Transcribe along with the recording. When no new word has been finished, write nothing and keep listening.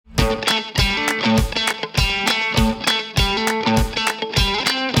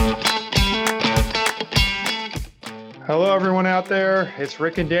there? It's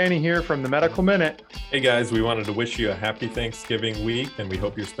Rick and Danny here from the Medical Minute. Hey guys, we wanted to wish you a happy Thanksgiving week, and we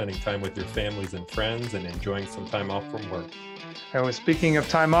hope you're spending time with your families and friends and enjoying some time off from work. And speaking of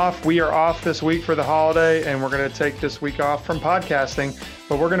time off, we are off this week for the holiday, and we're going to take this week off from podcasting,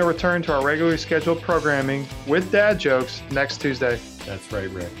 but we're going to return to our regularly scheduled programming with dad jokes next Tuesday. That's right,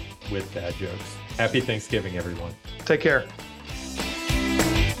 Rick, with dad jokes. Happy Thanksgiving, everyone. Take care.